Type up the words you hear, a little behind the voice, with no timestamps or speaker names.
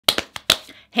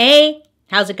Hey,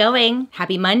 how's it going?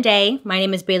 Happy Monday. My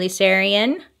name is Bailey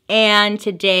Sarian, and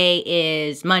today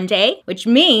is Monday, which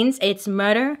means it's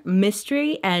Murder,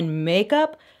 Mystery, and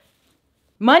Makeup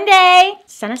Monday.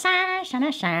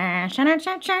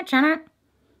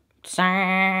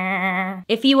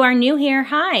 If you are new here,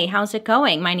 hi, how's it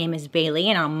going? My name is Bailey,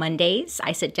 and on Mondays,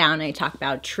 I sit down and I talk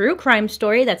about true crime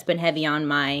story that's been heavy on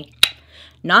my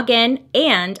noggin,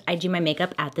 and I do my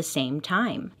makeup at the same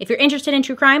time. If you're interested in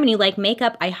true crime and you like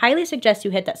makeup, I highly suggest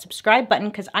you hit that subscribe button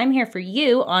because I'm here for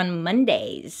you on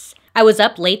Mondays. I was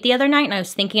up late the other night and I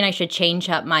was thinking I should change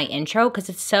up my intro because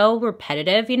it's so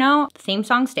repetitive, you know? The theme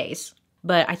song stays.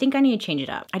 But I think I need to change it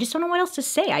up. I just don't know what else to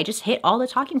say. I just hit all the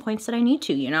talking points that I need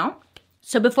to, you know?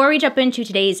 So before we jump into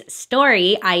today's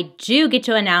story, I do get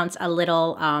to announce a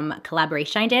little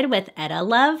collaboration I did with Etah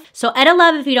Love. So Etah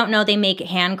Love, if you don't know, they make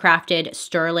handcrafted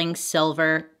sterling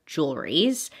silver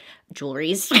jewelries.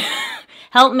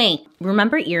 Help me.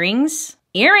 Remember earrings?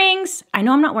 Earrings! I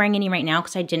know I'm not wearing any right now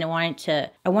because I want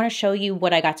to show you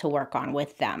what I got to work on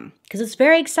with them because it's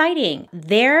very exciting.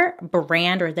 Their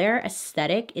brand or their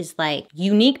aesthetic is like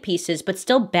unique pieces, but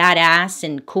still badass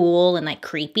and cool and like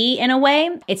creepy in a way.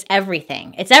 It's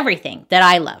everything. It's everything that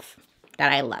I love.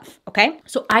 Okay?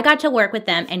 So I got to work with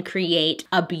them and create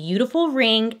a beautiful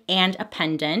ring and a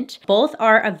pendant. Both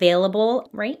are available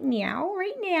right now,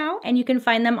 and you can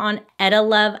find them on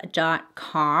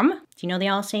etahlove.com. Do you know the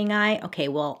all seeing eye? Okay,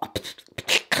 well,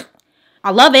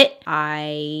 I love it.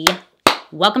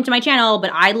 Welcome to my channel, but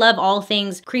I love all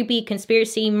things creepy,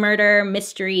 conspiracy, murder,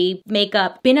 mystery,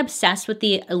 makeup. Been obsessed with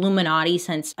the Illuminati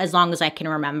since as long as I can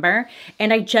remember.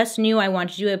 And I just knew I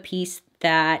wanted to do a piece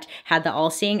that had the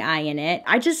all-seeing eye in it.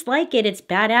 I just like it. It's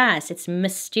badass. It's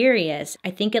mysterious.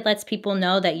 I think it lets people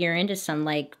know that you're into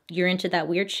you're into that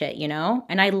weird shit, you know?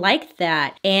 And I like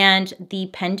that. And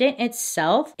the pendant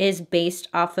itself is based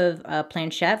off of a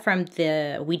planchette from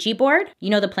the Ouija board. You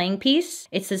know, the playing piece?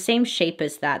 It's the same shape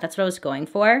as that. That's what I was going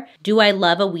for. Do I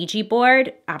love a Ouija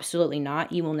board? Absolutely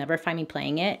not. You will never find me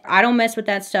playing it. I don't mess with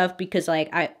that stuff because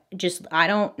I'm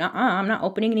not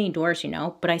opening any doors, you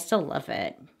know? But I still love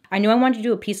it. I knew I wanted to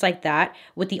do a piece like that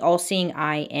with the all-seeing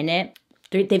eye in it.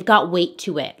 They've got weight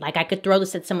to it. Like I could throw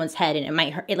this at someone's head and it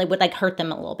might hurt. It would hurt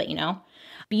them a little bit, you know?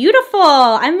 Beautiful.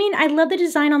 I mean, I love the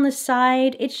design on the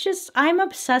side. It's just, I'm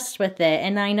obsessed with it.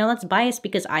 And I know that's biased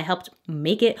because I helped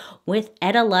make it with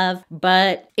Etah Love,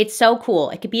 but it's so cool.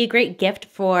 It could be a great gift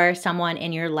for someone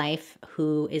in your life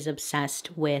who is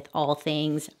obsessed with all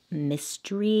things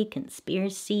mystery,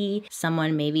 conspiracy,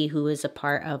 someone maybe who is a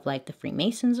part of like the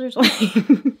Freemasons or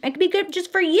something. It could be good just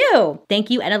for you. Thank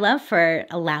you, Etah Love, for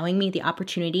allowing me the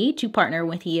opportunity to partner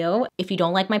with you. If you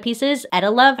don't like my pieces,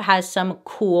 Etah Love has some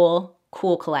cool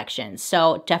collections.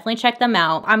 So definitely check them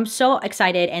out. I'm so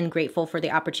excited and grateful for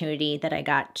the opportunity that I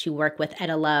got to work with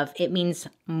Etah Love. It means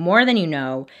more than you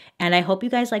know. And I hope you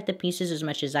guys like the pieces as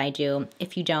much as I do.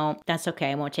 If you don't, that's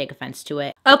okay. I won't take offense to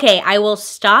it. Okay, I will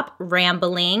stop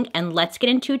rambling and let's get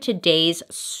into today's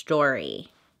story.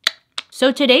 So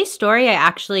today's story I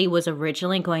actually was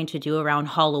originally going to do around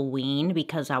Halloween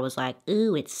because I was like,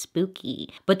 ooh, it's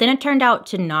spooky. But then it turned out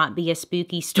to not be a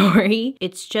spooky story.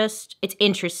 It's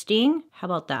interesting. How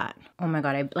about that? Oh my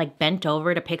God, I bent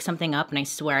over to pick something up and I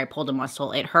swear I pulled a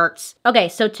muscle. It hurts. Okay,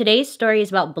 so today's story is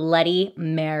about Bloody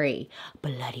Mary.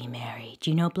 Bloody Mary. Do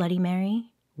you know Bloody Mary?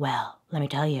 Well, let me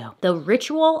tell you. The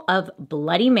ritual of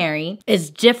Bloody Mary is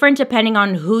different depending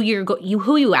on who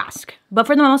you ask. But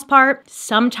for the most part,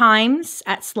 sometimes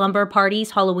at slumber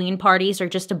parties, Halloween parties, or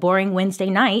just a boring Wednesday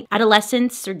night,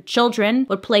 adolescents or children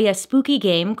would play a spooky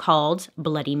game called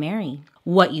Bloody Mary.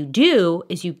 What you do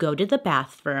is you go to the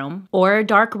bathroom or a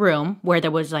dark room where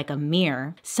there was like a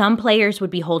mirror. Some players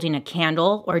would be holding a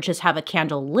candle or just have a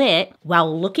candle lit.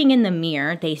 While looking in the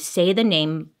mirror, they say the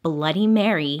name Bloody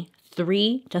Mary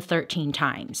 3 to 13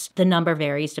 times. The number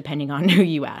varies depending on who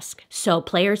you ask. So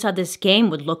players of this game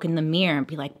would look in the mirror and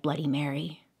be like, Bloody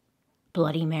Mary,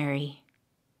 Bloody Mary,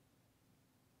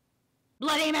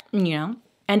 Bloody Mary, you know?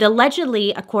 And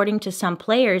allegedly, according to some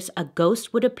players, a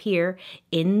ghost would appear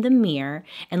in the mirror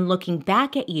and looking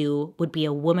back at you would be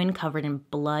a woman covered in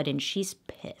blood and she's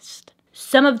pissed.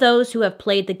 Some of those who have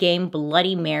played the game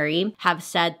Bloody Mary have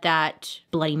said that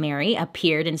Bloody Mary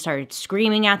appeared and started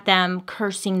screaming at them,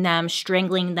 cursing them,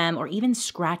 strangling them, or even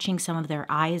scratching some of their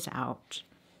eyes out.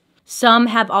 Some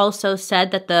have also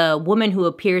said that the woman who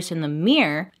appears in the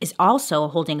mirror is also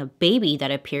holding a baby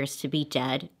that appears to be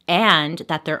dead, and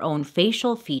that their own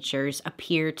facial features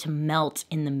appear to melt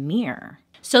in the mirror.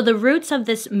 So the roots of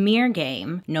this mirror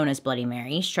game, known as Bloody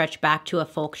Mary, stretch back to a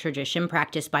folk tradition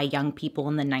practiced by young people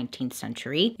in the 19th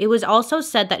century. It was also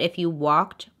said that if you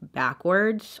walked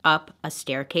backwards up a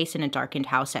staircase in a darkened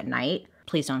house at night,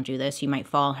 please don't do this, you might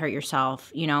fall, hurt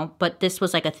yourself, you know, but this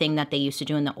was like a thing that they used to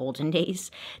do in the olden days.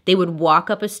 They would walk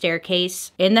up a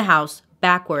staircase in the house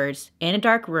backwards in a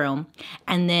dark room,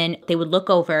 and then they would look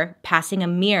over, passing a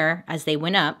mirror as they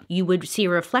went up. You would see a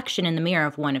reflection in the mirror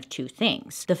of one of two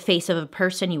things: the face of a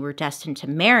person you were destined to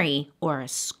marry, or a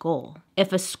skull.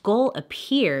 If a skull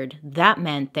appeared, that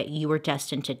meant that you were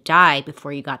destined to die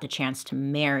before you got the chance to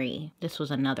marry. This was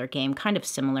another game kind of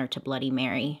similar to Bloody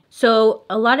Mary. So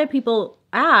a lot of people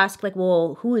ask, like,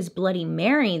 well, who is Bloody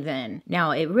Mary then?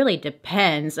 Now, it really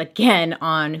depends, again,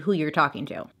 on who you're talking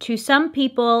to. To some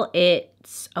people,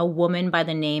 it's a woman by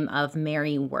the name of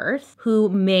Mary Worth, who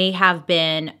may have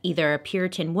been either a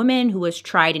Puritan woman who was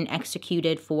tried and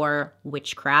executed for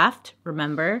witchcraft.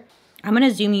 Remember? I'm going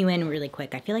to zoom you in really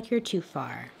quick. I feel like you're too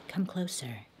far. Come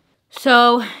closer.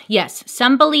 So, yes,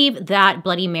 some believe that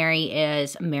Bloody Mary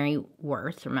is Mary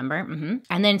Worth, remember?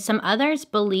 And then some others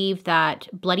believe that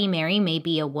Bloody Mary may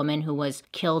be a woman who was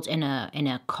killed in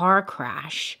a car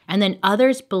crash. And then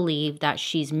others believe that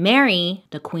she's Mary,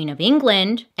 the Queen of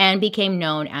England, and became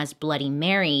known as Bloody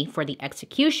Mary for the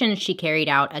execution she carried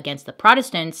out against the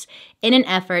Protestants in an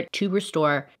effort to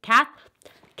restore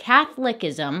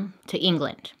Catholicism to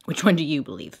England. Which one do you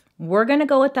believe? We're going to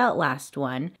go with that last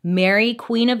one, Mary,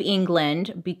 Queen of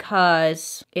England,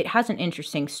 because it has an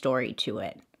interesting story to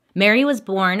it. Mary was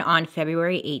born on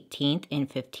February 18th in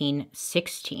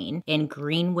 1516 in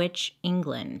Greenwich,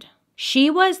 England.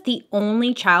 She was the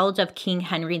only child of King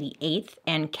Henry VIII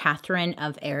and Catherine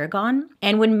of Aragon.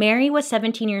 And when Mary was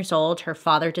 17 years old, her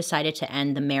father decided to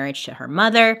end the marriage to her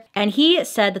mother. And he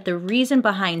said that the reason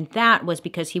behind that was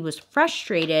because he was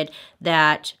frustrated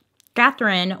that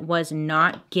Catherine was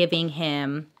not giving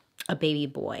him a baby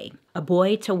boy, a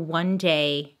boy to one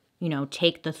day, you know,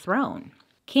 take the throne.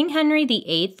 King Henry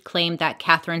VIII claimed that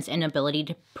Catherine's inability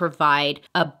to provide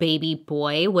a baby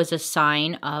boy was a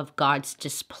sign of God's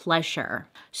displeasure.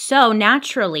 So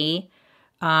naturally,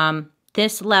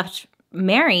 this left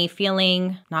Mary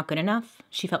feeling not good enough.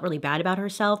 She felt really bad about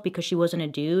herself because she wasn't a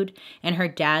dude, and her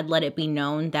dad let it be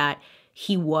known that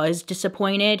he was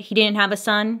disappointed he didn't have a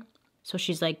son. So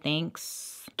she's like,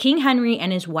 thanks. King Henry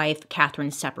and his wife, Catherine,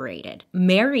 separated.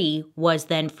 Mary was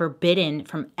then forbidden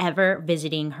from ever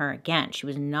visiting her again. She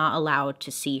was not allowed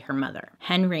to see her mother.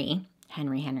 Henry,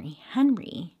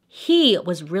 he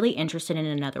was really interested in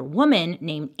another woman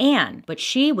named Anne, but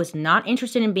she was not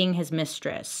interested in being his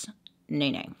mistress.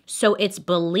 Nay. So it's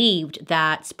believed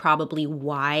that's probably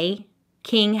why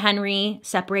King Henry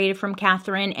separated from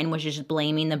Catherine and was just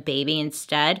blaming the baby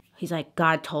instead. He's like,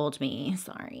 God told me,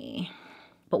 sorry.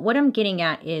 But what I'm getting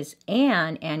at is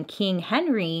Anne and King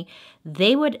Henry,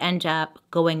 they would end up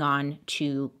going on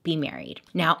to be married.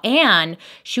 Now, Anne,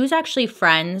 she was actually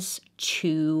friends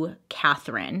to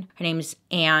Catherine. Her name's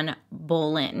Anne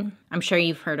Boleyn. I'm sure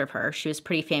you've heard of her. She was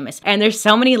pretty famous. And there's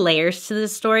so many layers to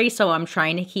this story, so I'm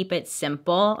trying to keep it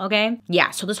simple, okay?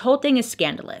 Yeah, so this whole thing is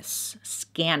scandalous.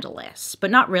 Scandalous.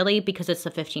 But not really, because it's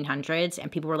the 1500s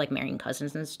and people were like marrying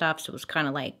cousins and stuff, so it was kind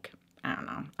of like, I don't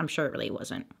know. I'm sure it really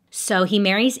wasn't. So he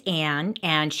marries Anne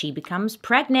and she becomes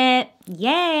pregnant.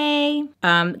 Yay!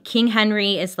 King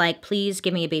Henry is like, please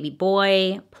give me a baby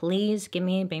boy. Please give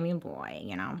me a baby boy,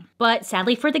 you know. But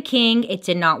sadly for the king, it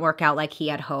did not work out like he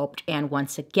had hoped. And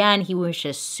once again, he was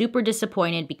just super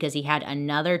disappointed because he had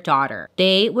another daughter.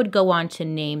 They would go on to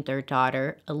name their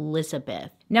daughter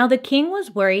Elizabeth. Now the king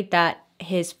was worried that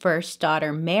his first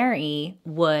daughter, Mary,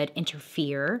 would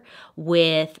interfere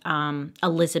with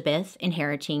Elizabeth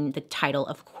inheriting the title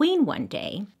of queen one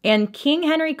day. And King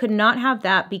Henry could not have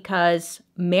that because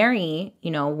Mary, you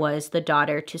know, was the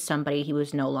daughter to somebody he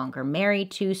was no longer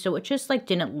married to. So it just like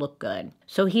didn't look good.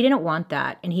 So he didn't want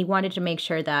that. And he wanted to make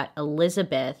sure that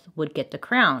Elizabeth would get the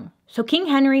crown. So King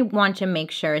Henry wanted to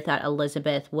make sure that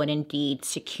Elizabeth would indeed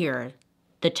secure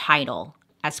the title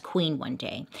as queen one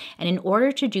day. And in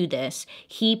order to do this,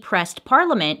 he pressed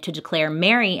Parliament to declare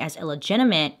Mary as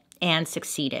illegitimate and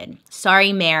succeeded.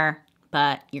 Sorry, Mayor,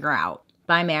 but you're out.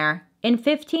 Bye, Mayor. In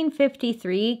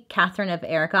 1553, Catherine of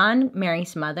Aragon,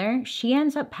 Mary's mother, she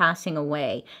ends up passing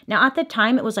away. Now, at the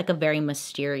time, it was like a very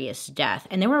mysterious death,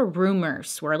 and there were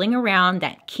rumors swirling around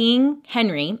that King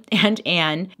Henry and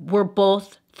Anne were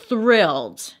both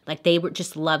thrilled. Like they would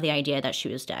just love the idea that she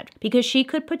was dead because she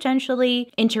could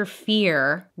potentially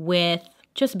interfere with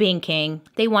just being king.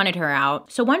 They wanted her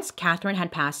out. So once Catherine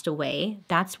had passed away,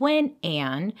 that's when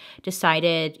Anne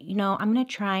decided, you know, I'm going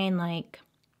to try and like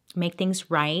make things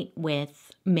right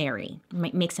with Mary,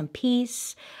 make some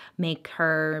peace, make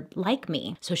her like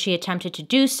me. So she attempted to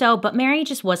do so, but Mary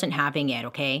just wasn't having it,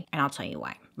 okay? And I'll tell you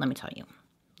why. Let me tell you.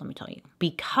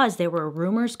 Because there were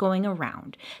rumors going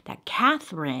around that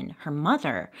Catherine, her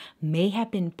mother, may have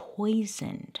been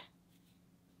poisoned.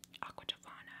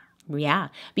 Yeah,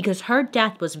 because her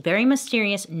death was very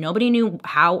mysterious. Nobody knew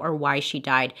how or why she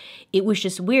died. It was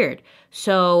just weird.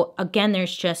 So again,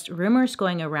 there's just rumors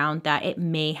going around that it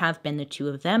may have been the two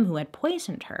of them who had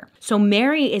poisoned her. So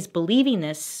Mary is believing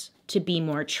this to be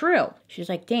more true. She's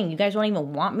like, dang, you guys don't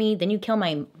even want me. Then you kill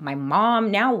my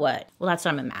mom. Now what? Well, that's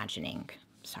what I'm imagining.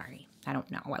 Sorry, I don't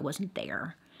know. I wasn't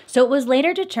there. So it was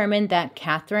later determined that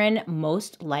Catherine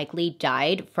most likely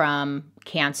died from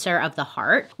cancer of the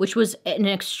heart, which was an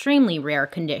extremely rare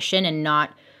condition and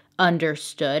not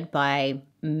understood by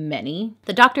many.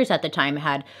 The doctors at the time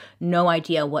had no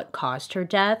idea what caused her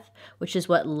death, which is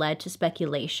what led to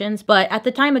speculations. But at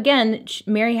the time, again,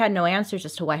 Mary had no answers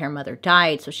as to why her mother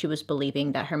died, so she was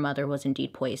believing that her mother was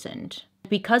indeed poisoned.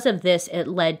 Because of this, it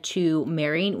led to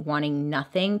Mary wanting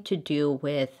nothing to do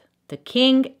with the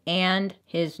king and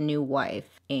his new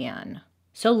wife, Anne.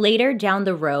 So later down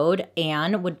the road,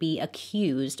 Anne would be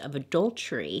accused of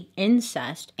adultery,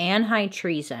 incest, and high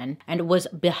treason, and was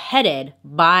beheaded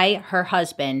by her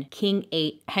husband,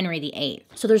 Henry VIII.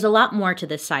 So there's a lot more to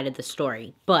this side of the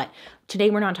story, but today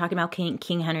we're not talking about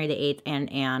King Henry VIII and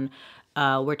Anne.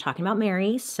 We're talking about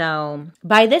Mary. So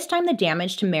by this time, the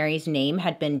damage to Mary's name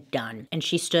had been done, and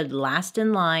she stood last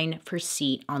in line for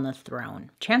seat on the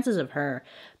throne. Chances of her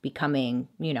becoming,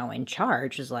 in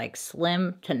charge is like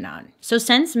slim to none. So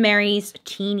since Mary's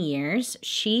teen years,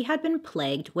 she had been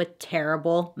plagued with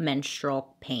terrible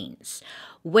menstrual pains,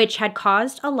 which had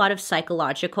caused a lot of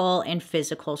psychological and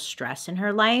physical stress in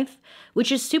her life,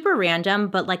 which is super random,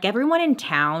 but like everyone in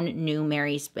town knew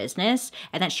Mary's business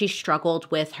and that she struggled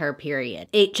with her period.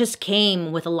 It just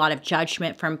came with a lot of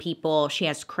judgment from people. She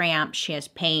has cramps, she has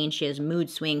pain, she has mood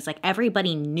swings, like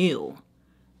everybody knew.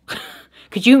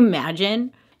 Could you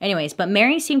imagine? Anyways, but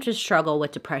Mary seemed to struggle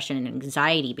with depression and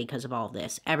anxiety because of all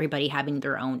this, everybody having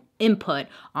their own input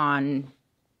on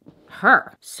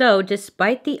her. So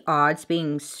despite the odds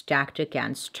being stacked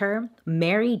against her,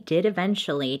 Mary did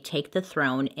eventually take the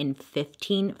throne in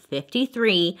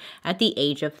 1553 at the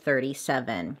age of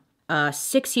 37.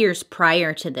 6 years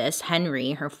prior to this,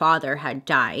 Henry, her father, had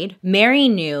died. Mary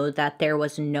knew that there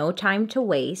was no time to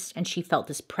waste, and she felt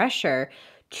this pressure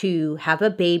to have a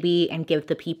baby and give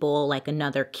the people like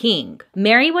another king.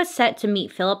 Mary was set to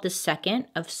meet Philip II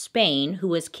of Spain, who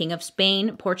was king of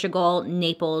Spain, Portugal,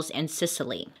 Naples, and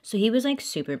Sicily. So he was like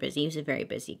super busy. He was a very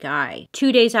busy guy.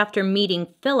 2 days after meeting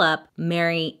Philip,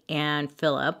 Mary and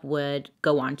Philip would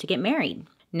go on to get married.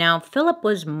 Now, Philip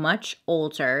was much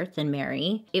older than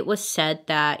Mary. It was said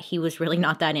that he was really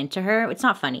not that into her. It's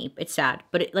not funny. It's sad.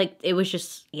 But it was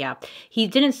just, yeah. He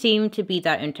didn't seem to be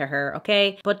that into her,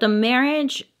 okay? But the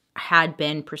marriage had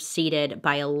been preceded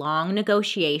by a long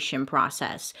negotiation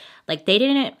process. Like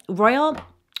the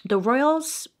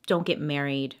royals don't get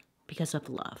married because of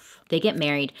love. They get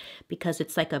married because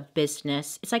it's like a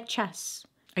business. It's like chess.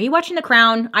 Are you watching The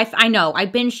Crown? I know. I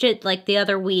binged it like the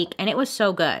other week and it was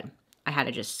so good. I had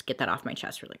to just get that off my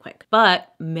chest really quick.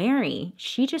 But Mary,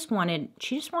 she just wanted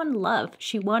love.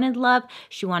 She wanted love.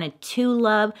 She wanted to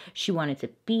love. She wanted to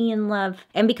be in love.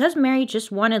 And because Mary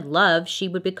just wanted love, she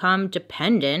would become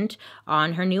dependent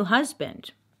on her new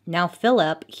husband. Now,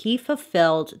 Philip, he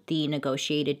fulfilled the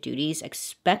negotiated duties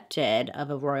expected of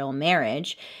a royal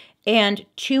marriage. And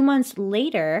 2 months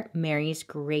later, Mary's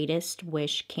greatest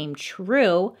wish came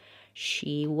true.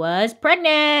 She was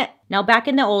pregnant. Now, back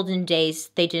in the olden days,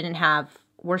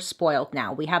 we're spoiled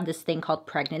now. We have this thing called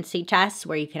pregnancy tests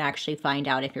where you can actually find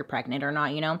out if you're pregnant or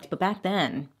not, But back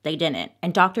then, they didn't.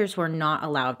 And doctors were not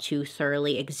allowed to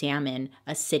thoroughly examine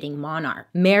a sitting monarch.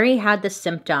 Mary had the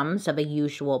symptoms of a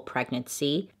usual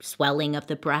pregnancy, swelling of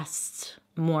the breasts,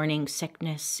 morning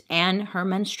sickness, and her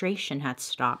menstruation had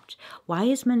stopped. Why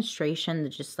is menstruation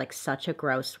just like such a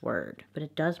gross word? But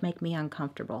it does make me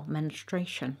uncomfortable.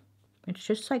 Menstruation. It's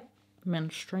just like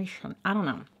menstruation. I don't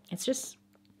know. It's just,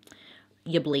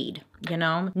 you bleed,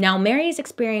 Now, Mary's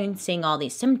experiencing all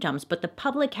these symptoms, but the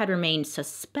public had remained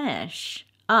suspicious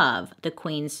of the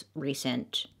Queen's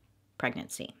recent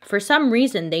pregnancy. For some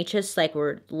reason, they just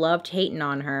loved hating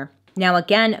on her. Now,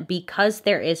 again, because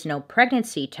there is no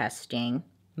pregnancy testing,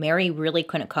 Mary really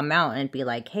couldn't come out and be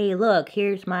like, hey, look,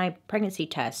 here's my pregnancy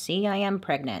test. See, I am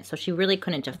pregnant. So she really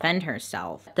couldn't defend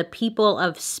herself. The people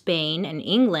of Spain and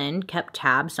England kept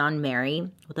tabs on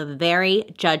Mary with a very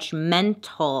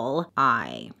judgmental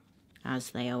eye,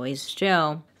 as they always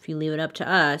do. If you leave it up to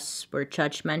us, we're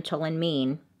judgmental and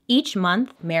mean. Each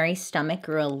month, Mary's stomach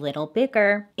grew a little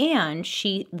bigger, and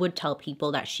she would tell people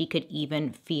that she could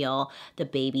even feel the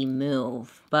baby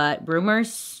move. But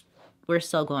rumors were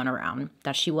still going around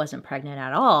that she wasn't pregnant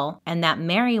at all, and that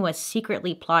Mary was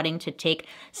secretly plotting to take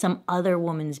some other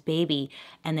woman's baby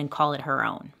and then call it her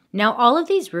own. Now, all of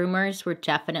these rumors were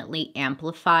definitely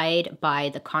amplified by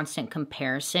the constant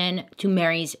comparison to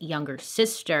Mary's younger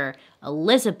sister,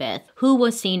 Elizabeth, who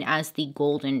was seen as the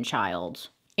golden child.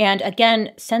 And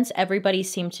again, since everybody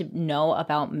seemed to know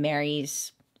about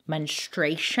Mary's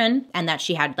menstruation and that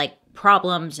she had like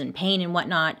problems and pain and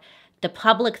whatnot, the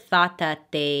public thought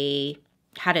that they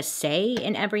had a say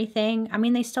in everything. I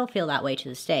mean, they still feel that way to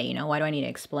this day, you know? Why do I need to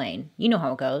explain? You know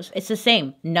how it goes. It's the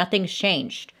same. Nothing's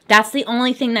changed. That's the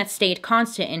only thing that stayed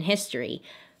constant in history.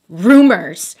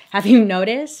 Rumors. Have you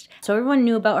noticed? So everyone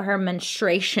knew about her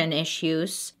menstruation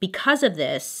issues. Because of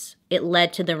this, it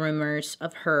led to the rumors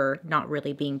of her not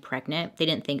really being pregnant. They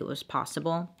didn't think it was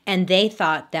possible. And they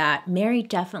thought that Mary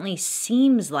definitely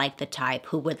seems like the type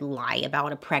who would lie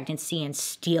about a pregnancy and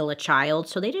steal a child,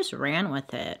 so they just ran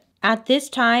with it. At this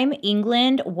time,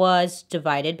 England was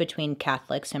divided between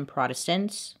Catholics and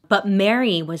Protestants, but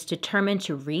Mary was determined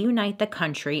to reunite the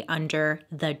country under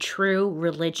the true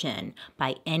religion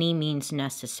by any means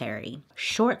necessary.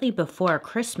 Shortly before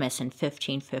Christmas in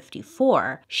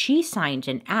 1554, she signed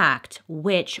an act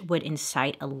which would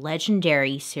incite a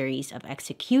legendary series of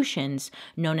executions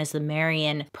known as the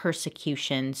Marian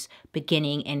persecutions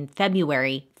beginning in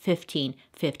February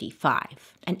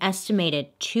 1555. An estimated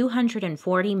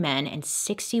 240 men and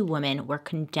 60 women were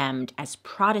condemned as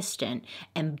Protestant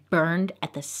and burned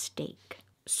at the stake.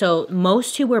 So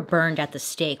most who were burned at the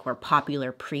stake were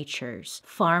popular preachers,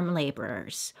 farm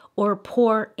laborers, or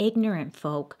poor ignorant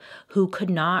folk who could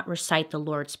not recite the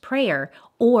Lord's Prayer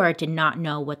or did not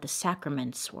know what the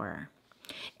sacraments were.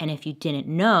 And if you didn't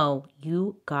know,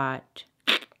 you got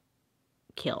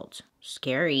killed.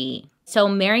 Scary. So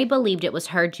Mary believed it was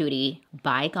her duty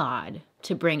by God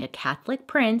to bring a Catholic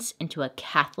prince into a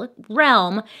Catholic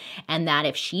realm, and that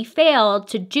if she failed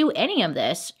to do any of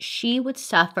this, she would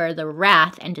suffer the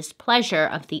wrath and displeasure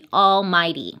of the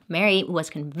Almighty. Mary was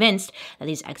convinced that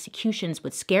these executions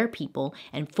would scare people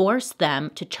and force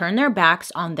them to turn their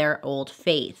backs on their old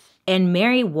faith. And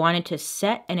Mary wanted to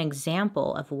set an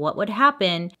example of what would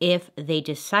happen if they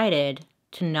decided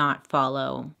to not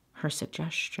follow her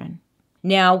suggestion.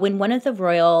 Now, when one of the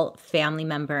royal family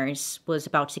members was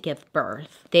about to give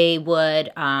birth, they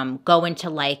would go into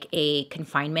like a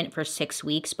confinement for 6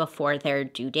 weeks before their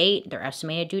due date, their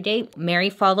estimated due date.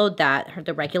 Mary followed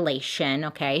the regulation,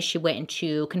 okay? She went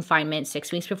into confinement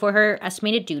 6 weeks before her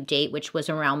estimated due date, which was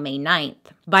around May 9th.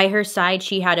 By her side,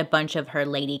 she had a bunch of her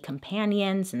lady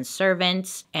companions and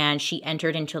servants, and she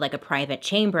entered into like a private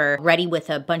chamber ready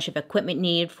with a bunch of equipment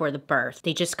needed for the birth.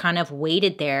 They just kind of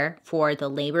waited there for the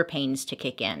labor pains to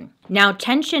kick in. Now,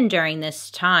 tension during this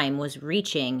time was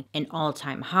reaching an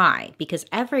all-time high because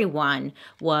everyone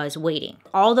was waiting.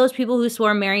 All those people who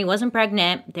swore Mary wasn't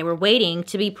pregnant, they were waiting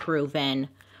to be proven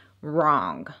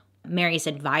wrong. Mary's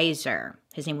advisor,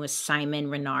 his name was Simon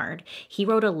Renard, he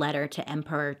wrote a letter to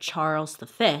Emperor Charles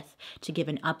V to give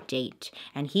an update,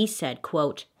 and he said,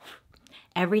 quote,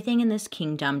 "Everything in this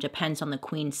kingdom depends on the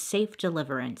queen's safe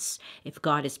deliverance. If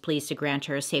God is pleased to grant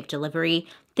her a safe delivery,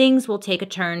 things will take a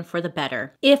turn for the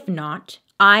better. If not,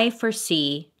 I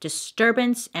foresee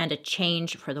disturbance and a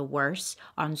change for the worse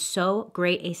on so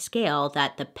great a scale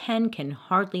that the pen can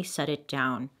hardly set it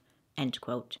down." End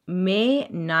quote. May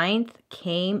 9th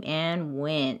came and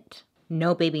went.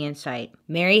 No baby in sight.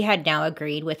 Mary had now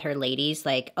agreed with her ladies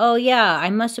like, oh yeah, I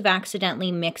must have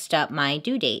accidentally mixed up my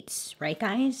due dates. Right,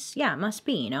 guys? Yeah, it must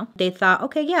be, you know? They thought,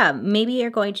 okay, yeah, maybe you're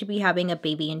going to be having a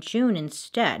baby in June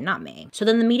instead, not May. So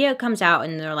then the media comes out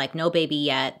and they're like, no baby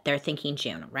yet. They're thinking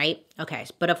June, right? Okay,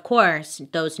 but of course,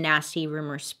 those nasty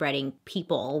rumor spreading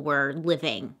people were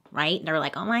living, right? They're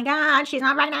like, oh my God, she's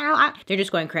not pregnant. They're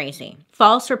just going crazy.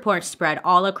 False reports spread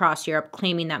all across Europe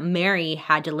claiming that Mary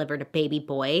had delivered a baby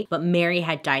boy, but Mary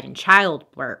had died in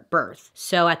childbirth.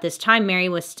 So at this time, Mary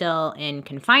was still in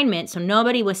confinement, so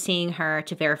nobody was seeing her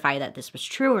to verify that this was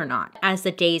true or not. As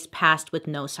the days passed with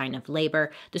no sign of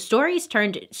labor, the stories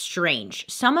turned strange.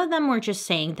 Some of them were just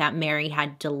saying that Mary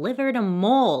had delivered a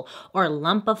mole or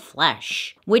lump of flesh,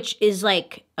 which is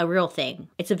like a real thing.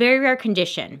 It's a very rare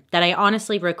condition that I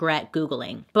honestly regret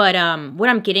Googling. But what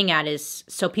I'm getting at is,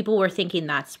 so people were thinking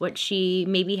that's what she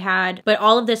maybe had, but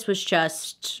all of this was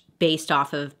just based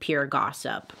off of pure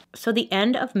gossip. So the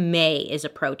end of May is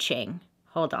approaching.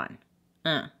 Hold on.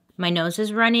 My nose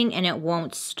is running and it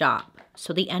won't stop.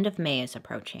 So the end of May is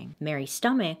approaching. Mary's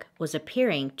stomach was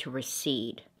appearing to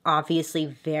recede. obviously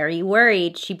very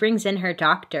worried, she brings in her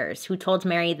doctors who told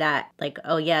Mary that, like,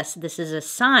 oh yes, this is a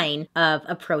sign of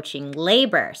approaching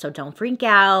labor. So don't freak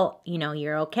out, you know,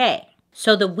 you're okay.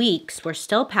 So the weeks were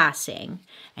still passing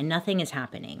and nothing is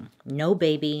happening. No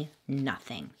baby,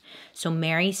 nothing. So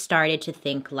Mary started to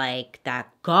think like that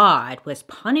God was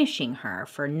punishing her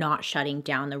for not shutting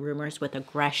down the rumors with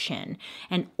aggression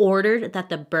and ordered that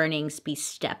the burnings be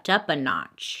stepped up a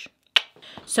notch.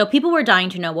 So people were dying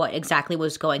to know what exactly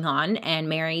was going on, and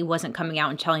Mary wasn't coming out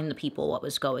and telling the people what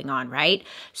was going on, right?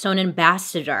 So an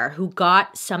ambassador who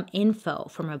got some info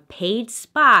from a paid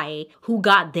spy who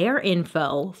got their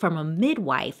info from a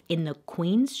midwife in the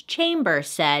Queen's chamber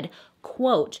said,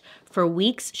 quote, for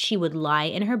weeks she would lie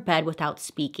in her bed without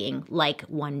speaking, like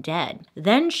one dead.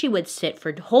 Then she would sit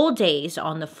for whole days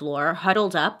on the floor,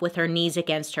 huddled up with her knees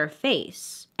against her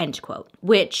face. End quote.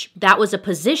 Which, that was a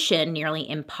position nearly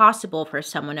impossible for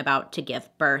someone about to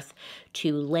give birth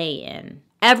to lay in.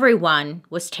 Everyone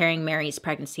was tearing Mary's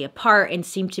pregnancy apart and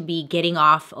seemed to be getting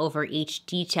off over each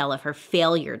detail of her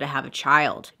failure to have a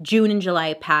child. June and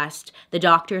July passed. The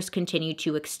doctors continued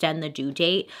to extend the due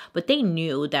date, but they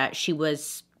knew that she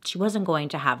wasn't going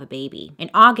to have a baby. In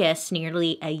August,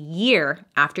 nearly a year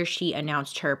after she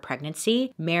announced her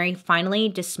pregnancy, Mary finally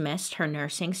dismissed her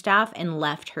nursing staff and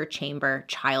left her chamber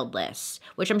childless,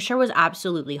 which I'm sure was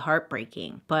absolutely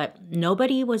heartbreaking. But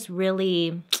nobody was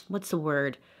really,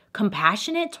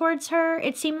 compassionate towards her.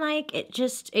 It seemed like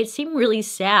it seemed really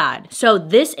sad. So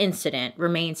this incident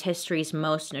remains history's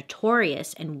most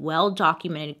notorious and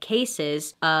well-documented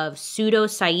cases of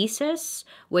pseudocyesis,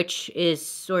 which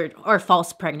is or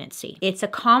false pregnancy. It's a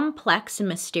complex and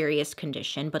mysterious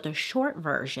condition, but the short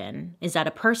version is that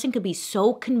a person could be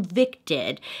so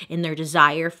convicted in their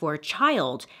desire for a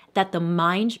child that the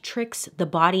mind tricks the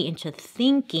body into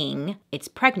thinking it's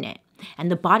pregnant,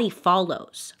 and the body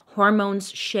follows.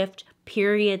 Hormones shift,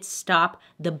 periods stop,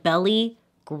 the belly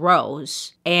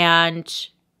grows, and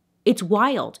it's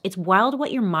wild. It's wild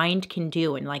what your mind can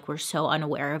do, and like we're so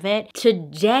unaware of it.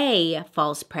 Today,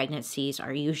 false pregnancies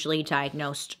are usually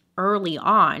diagnosed early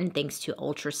on thanks to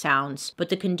ultrasounds, but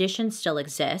the condition still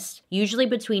exists. Usually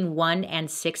between 1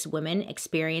 and 6 women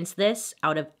experience this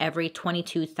out of every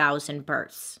 22,000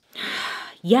 births.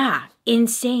 Yeah,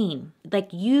 insane. Like,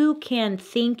 you can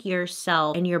think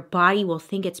yourself and your body will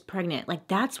think it's pregnant. Like,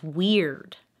 that's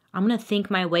weird. I'm gonna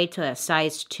think my way to a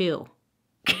size 2.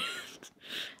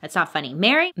 That's not funny.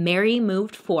 Mary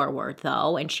moved forward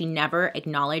though, and she never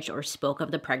acknowledged or spoke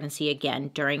of the pregnancy again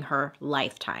during her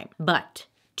lifetime. But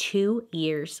 2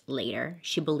 years later,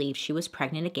 she believed she was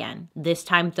pregnant again. This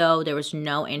time though, there was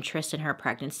no interest in her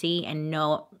pregnancy and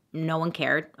no one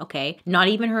cared, okay? Not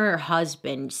even her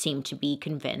husband seemed to be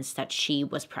convinced that she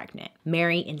was pregnant.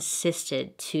 Mary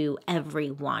insisted to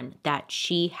everyone that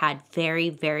she had very,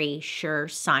 very sure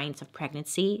signs of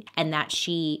pregnancy and that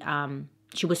she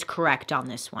was correct on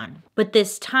this one. But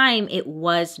this time, it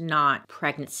was not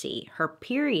pregnancy. Her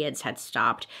periods had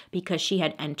stopped because she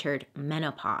had entered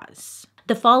menopause.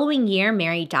 The following year,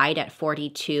 Mary died at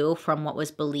 42 from what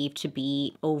was believed to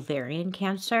be ovarian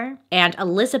cancer. And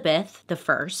Elizabeth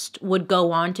I would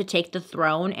go on to take the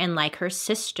throne, and like her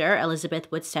sister, Elizabeth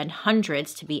would send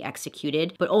hundreds to be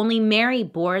executed, but only Mary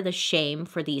bore the shame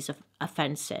for these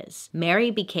offenses.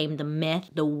 Mary became the myth,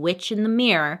 the witch in the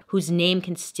mirror, whose name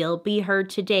can still be heard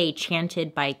today,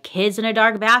 chanted by kids in a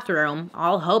dark bathroom,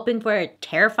 all hoping for a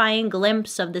terrifying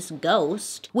glimpse of this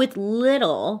ghost, with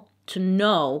little to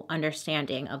no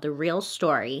understanding of the real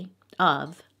story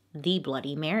of the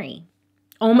Bloody Mary.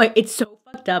 Oh my, it's so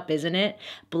fucked up, isn't it?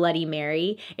 Bloody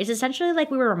Mary. It's essentially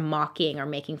like we were mocking or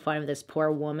making fun of this poor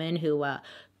woman who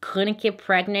couldn't get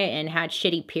pregnant and had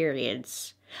shitty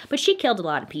periods. But she killed a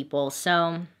lot of people,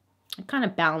 so it kind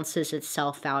of balances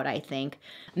itself out, I think.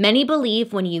 Many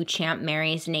believe when you chant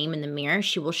Mary's name in the mirror,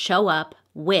 she will show up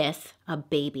with a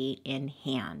baby in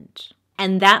hand.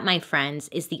 And that, my friends,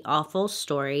 is the awful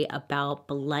story about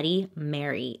Bloody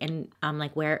Mary and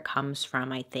like where it comes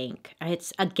from, I think.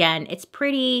 It's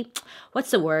pretty,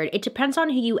 what's the word? It depends on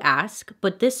who you ask,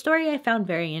 but this story I found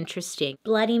very interesting.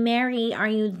 Bloody Mary, are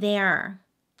you there?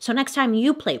 So next time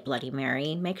you play Bloody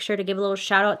Mary, make sure to give a little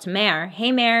shout out to Mare.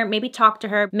 Hey Mare, maybe talk to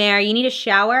her. Mare, you need a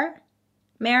shower?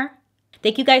 Mare?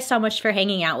 Thank you guys so much for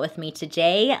hanging out with me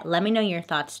today. Let me know your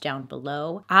thoughts down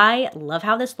below. I love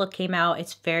how this look came out.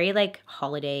 It's very like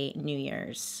holiday New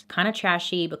Year's. Kind of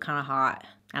trashy, but kind of hot.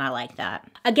 And I like that.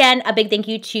 Again, a big thank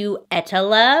you to Etah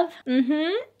Love.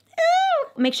 Ooh.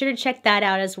 Make sure to check that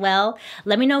out as well.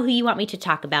 Let me know who you want me to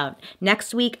talk about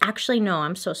next week. Actually, no,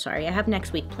 I'm so sorry. I have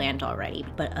next week planned already.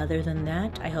 But other than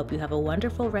that, I hope you have a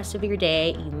wonderful rest of your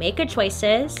day. You make good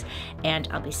choices, and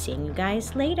I'll be seeing you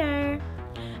guys later.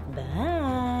 Bye.